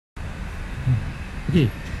Okay,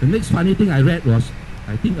 the next funny thing I read was,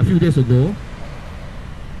 I think a few days ago,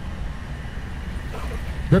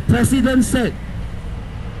 the president said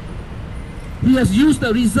he has used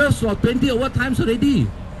the reserves for 20 over times already.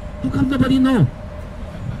 How come nobody know?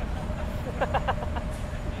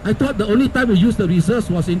 I thought the only time we used the reserves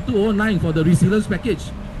was in 2009 for the resilience package.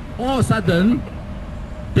 All of a sudden,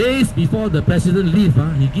 days before the president leave,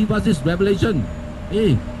 he gave us this revelation.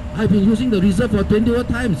 Hey, I've been using the reserve for 20 over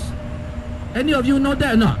times. Any of you know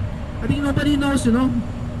that or not? I think nobody knows, you know.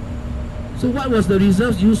 So what was the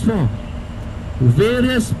reserves used for?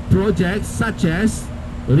 Various projects such as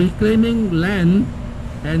reclaiming land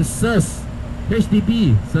and SERS,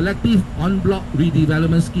 HDB, Selective On-Block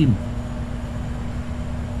Redevelopment Scheme.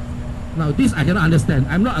 Now this I cannot understand.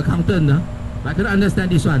 I'm not accountant, but I cannot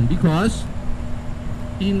understand this one because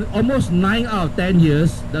in almost 9 out of 10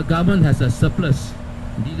 years, the government has a surplus,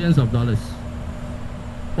 billions of dollars.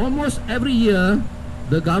 Almost every year,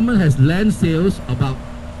 the government has land sales about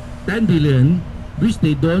 10 billion, which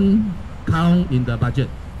they don't count in the budget.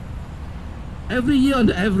 Every year on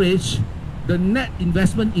the average, the net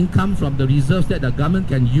investment income from the reserves that the government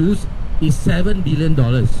can use is $7 billion.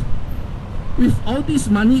 With all this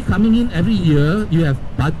money coming in every year, you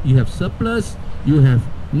have surplus, you have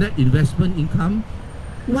net investment income.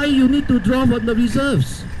 Why you need to draw from the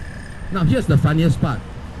reserves? Now here's the funniest part.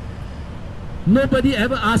 Nobody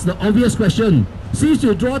ever asked the obvious question. Since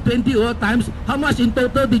you draw 20 over times, how much in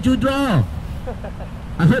total did you draw?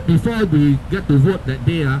 I heard before we get to vote that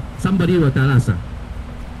day, somebody will tell us.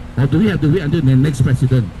 Or do we have to wait until the next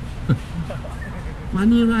president?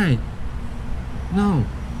 Funny, right? Now,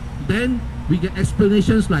 then we get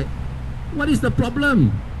explanations like, what is the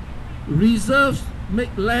problem? Reserves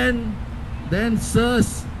make land, then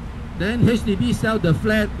SERS, then HDB sell the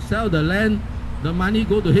flat, sell the land, the money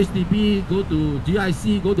go to HDB, go to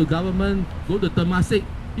GIC, go to government, go to Temasek.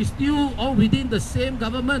 It's still all within the same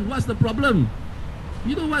government. What's the problem?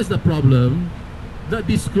 You know what's the problem? The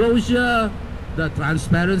disclosure, the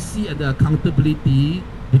transparency and the accountability,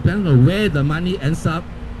 depending on where the money ends up,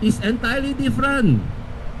 is entirely different.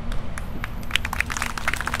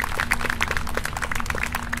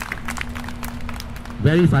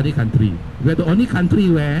 Very funny country. We're the only country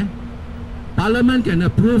where Parliament can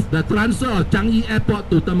approve the transfer of Changi Airport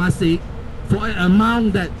to Temasek for an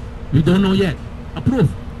amount that we don't know yet. Approve.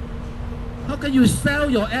 How can you sell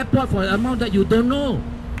your airport for an amount that you don't know?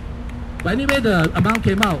 But anyway, the amount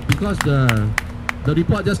came out because the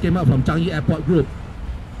report just came out from Changi Airport Group.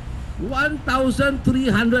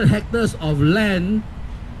 1,300 hectares of land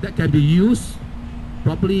that can be used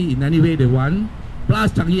properly in any way they want,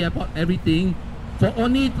 plus Changi Airport, everything, for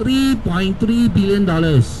only $3.3 billion.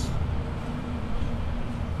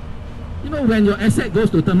 You know, when your asset goes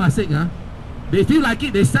to Temasek, they feel like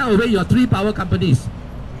it, they sell away your 3 power companies.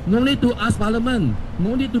 No need to ask Parliament,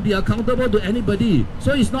 no need to be accountable to anybody.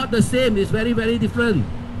 So it's not the same, it's very, very different.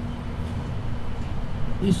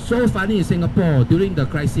 It's so funny in Singapore during the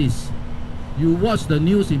crisis. You watch the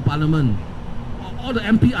news in Parliament, all the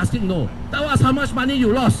MP asking, no, tell us how much money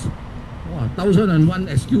you lost. 1,001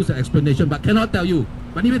 excuse and explanation, but cannot tell you.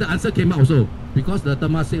 But anyway, the answer came out also, because the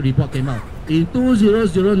Temasek report came out. In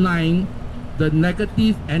 2009, the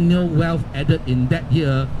negative annual wealth added in that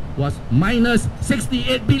year was minus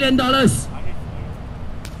 $68 billion.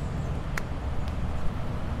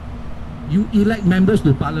 You elect members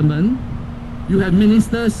to Parliament, you have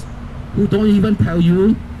ministers who don't even tell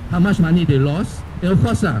you how much money they lost. And of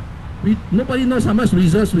course, nobody knows how much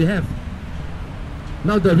reserves we have.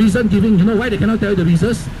 Now the reason giving, you know why they cannot tell you the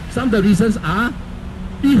reasons? Some of the reasons are,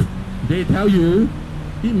 if they tell you,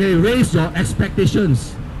 it may raise your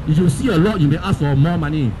expectations. If you see a lot, you may ask for more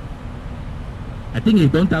money. I think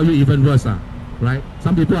it don't tell you even worse, right?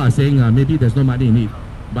 Some people are saying maybe there's no money in it,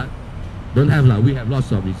 but don't have we have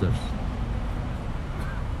lots of reserves.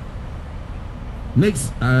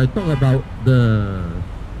 Next, talk about the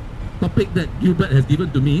topic that Gilbert has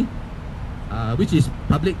given to me, which is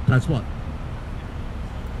public transport.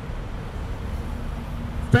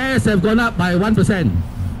 Fares have gone up by 1%.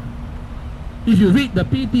 If you read the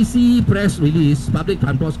PTC press release, Public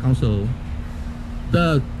Transport Council,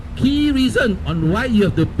 the key reason on why you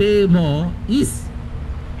have to pay more is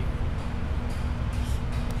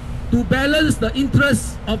to balance the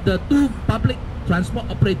interests of the 2 public transport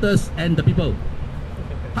operators and the people.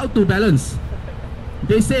 How to balance?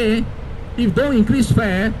 They say, if don't increase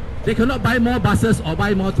fare, they cannot buy more buses or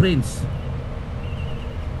buy more trains.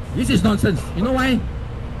 This is nonsense. You know why?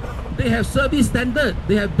 They have service standard,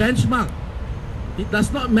 they have benchmark. It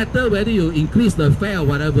does not matter whether you increase the fare or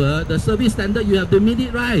whatever, the service standard, you have to meet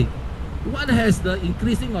it right. What has the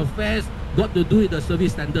increasing of fares got to do with the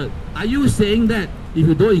service standard? Are you saying that if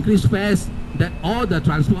you don't increase fares, that all the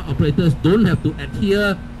transport operators don't have to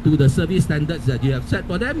adhere to the service standards that you have set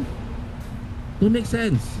for them? Don't make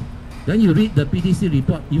sense. Then you read the PTC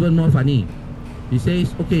report, even more funny. It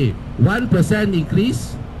says, okay, 1%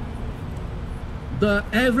 increase. The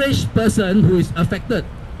average person who is affected,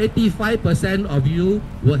 85% of you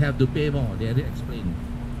will have to pay more. They already explained.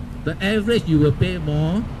 The average you will pay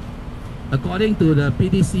more, according to the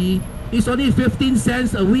PTC, is only 15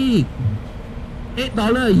 cents a week.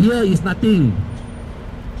 $8 a year is nothing.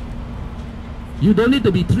 You don't need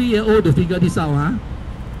to be 3-year-old to figure this out, huh?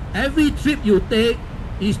 Every trip you take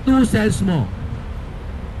is 2 cents more.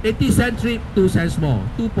 80-cent trip, 2 cents more.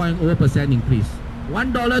 2.0% increase.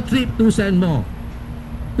 $1 trip, 2 cents more.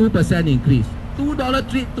 2% increase. $2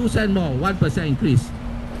 trip, 2 cents more. 1% increase.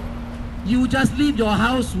 You just leave your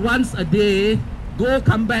house once a day, go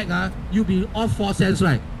come back, you'll be off 4 cents,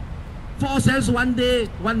 right? 4 cents one day,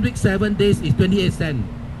 1 week, 7 days is 28 cents.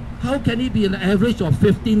 How can it be an average of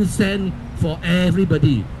 15 cents for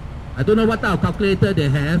everybody? I don't know what type of calculator they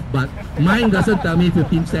have, but mine doesn't tell me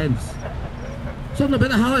 15 cents. So no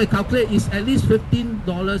matter how I calculate, it's at least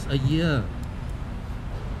 $15 a year.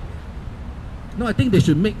 No, I think they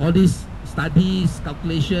should make all these studies,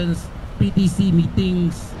 calculations, PTC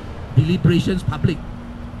meetings, deliberations public.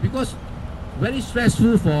 Because very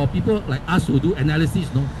stressful for people like us who do analysis,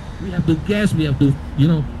 no? We have to guess, we have to,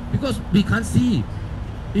 because we can't see.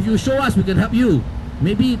 If you show us, we can help you.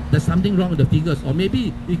 Maybe there's something wrong with the figures, or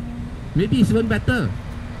maybe it's even better.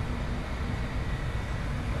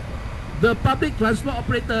 The public transport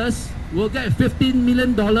operators will get $15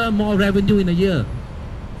 million more revenue in a year.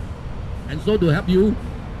 And so to help you,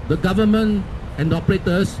 the government and the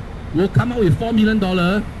operators will come out with $4 million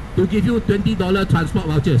to give you $20 transport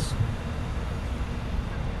vouchers.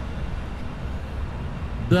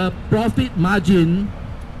 The profit margin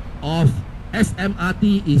of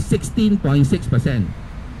SMRT is 16.6%.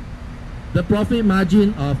 The profit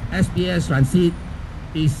margin of SBS Transit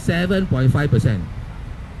is 7.5%.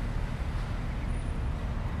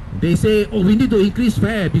 They say, oh, we need to increase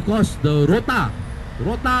fare because the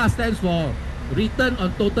ROTA stands for Return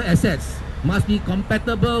on Total Assets, must be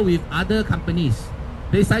compatible with other companies.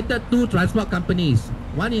 They cited 2 transport companies,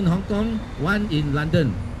 one in Hong Kong, one in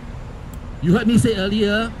London. You heard me say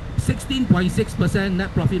earlier, 16.6%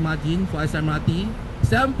 net profit margin for SMRT,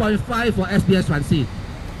 7.5% for SBS Transit.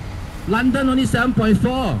 London only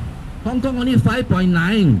 7.4%, Hong Kong only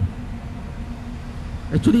 5.9%.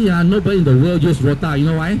 Actually, nobody in the world uses ROTA. You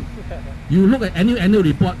know why? You look at any annual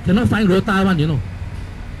report, cannot find ROTA one,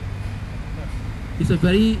 It's a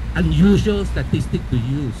very unusual statistic to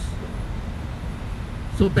use.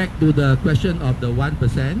 So back to the question of the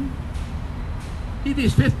 1%. It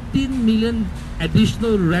is 15 million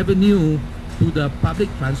additional revenue to the public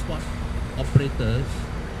transport operators,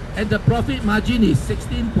 and the profit margin is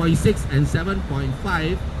 16.6 and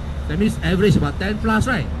 7.5. That means average about 10 plus,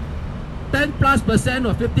 right? 10+%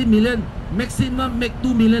 of 15 million, maximum make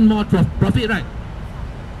 2 million more profit, right?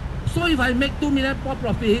 So if I make 2 million more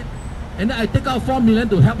profit, and then I take out 4 million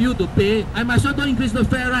to help you to pay, I might as well don't increase the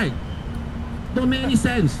fare, right? Don't make any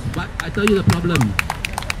sense. But I tell you the problem.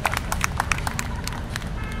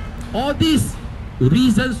 All these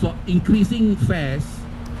reasons for increasing fares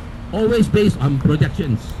always based on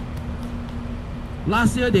projections.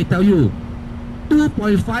 Last year they tell you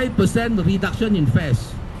 2.5% reduction in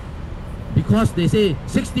fares, because they say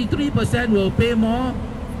 63% will pay more,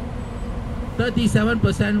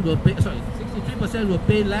 37% will pay, 63% will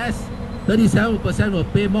pay less, 37% will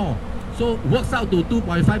pay more. So works out to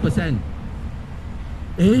 2.5%.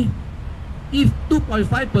 If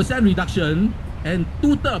 2.5% reduction and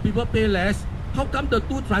 2/3 of people pay less, how come the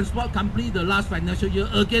 2 transport companies the last financial year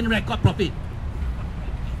again record profit?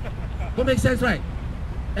 Don't make sense, right?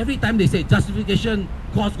 Every time they say justification,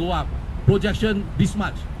 costs go up, projection this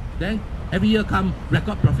much, then every year come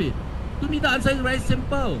record profit. To me the answer is very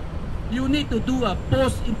simple. You need to do a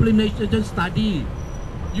post-implementation study.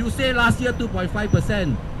 You say last year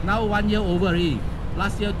 2.5%, now 1 year over already.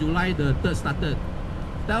 Last year July the 3rd started.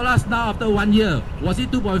 Tell us now after 1 year, was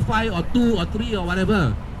it 2.5 or 2 or 3 or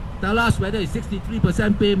whatever? Tell us whether it's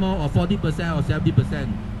 63% pay more or 40% or 70%.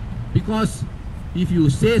 Because if you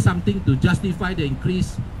say something to justify the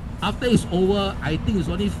increase, after it's over, I think it's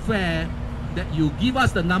only fair that you give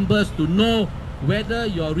us the numbers to know whether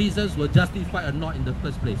your reasons were justified or not in the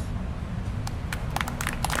first place.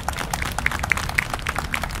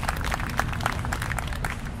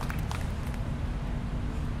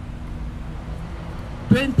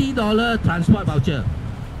 $20 transport voucher.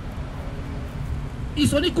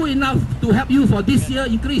 It's only good enough to help you for this year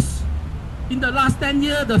increase. In the last 10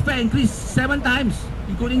 years, the fare increased 7 times,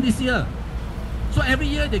 including this year. So every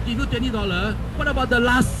year they give you $20. What about the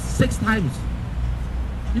last 6 times?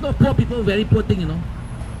 You know, poor people, very poor thing, you know.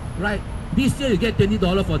 Right? This year you get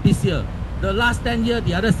 $20 for this year. The last 10 years,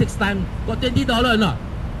 the other 6 times, got $20 or not?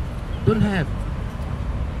 Don't have.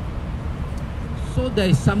 So there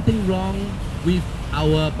is something wrong with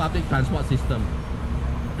our public transport system.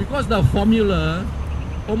 Because the formula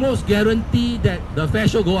almost guarantee that the fare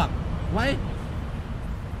should go up. Why?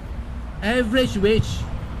 Average wage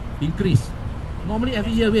increase. Normally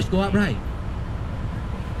every year wage go up, right?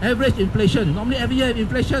 Average inflation. Normally every year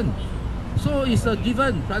inflation. So it's a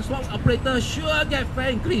given. Transport operator sure get fare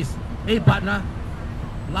increase. Hey, but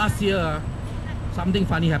last year something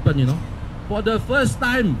funny happened, you know. For the first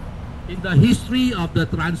time in the history of the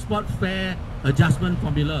transport fare adjustment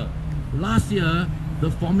formula, last year the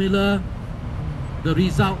formula, the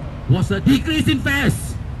result was a decrease in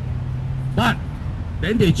fares. But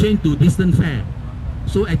then they changed to distant fare.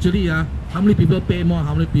 So actually, how many people pay more,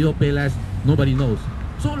 how many people pay less, nobody knows.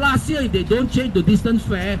 So last year, if they don't change to distant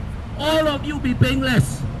fare, all of you be paying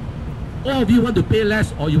less. All of you want to pay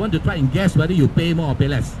less, or you want to try and guess whether you pay more or pay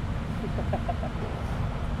less.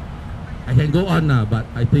 I can go on now, but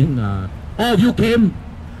I think all of you came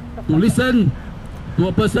to listen to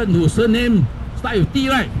a person whose surname starts with T,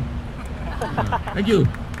 right? Thank you.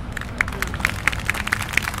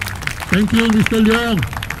 Thank you, Mr. Leong.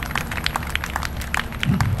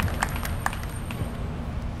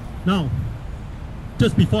 Now,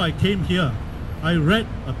 just before I came here, I read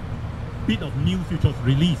a bit of news which was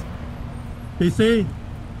released. They say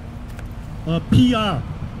a PR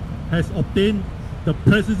has obtained the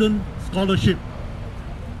President Scholarship.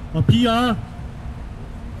 A PR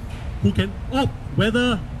who can opt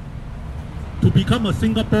whether to become a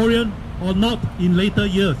Singaporean or not in later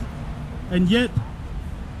years. And yet,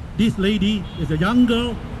 this lady is a young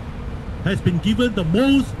girl, has been given the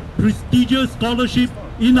most prestigious scholarship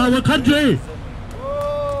in our country.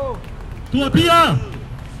 To a PR.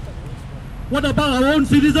 What about our own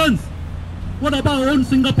citizens? What about our own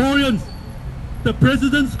Singaporeans? The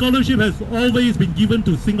President's Scholarship has always been given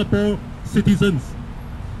to Singapore citizens.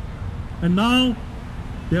 And now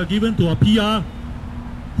they are given to a PR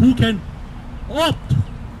who can opt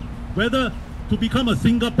whether to become a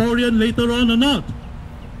Singaporean later on or not.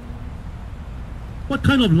 What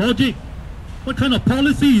kind of logic, what kind of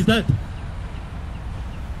policy is that?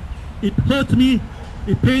 It hurts me,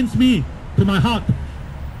 it pains me to my heart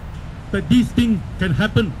that these things can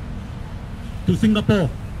happen to Singapore.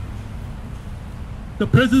 The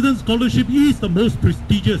President's Scholarship is the most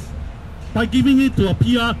prestigious. By giving it to a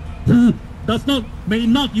PR who may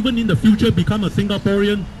not even in the future become a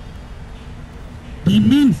Singaporean,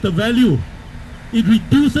 demeans the value. It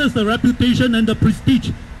reduces the reputation and the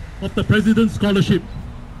prestige of the President's Scholarship.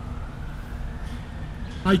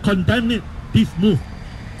 I condemn this move.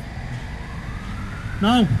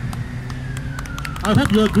 Now, I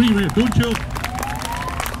hope you agree with it, don't you?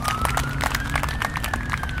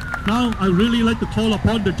 Now, I really like to call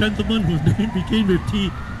upon the gentleman whose name began with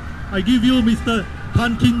T. I give you Mr.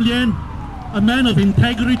 Tan Kim Lian, a man of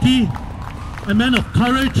integrity, a man of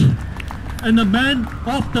courage, and a man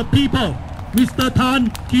of the people, Mr.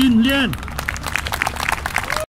 Tan Kim Lian.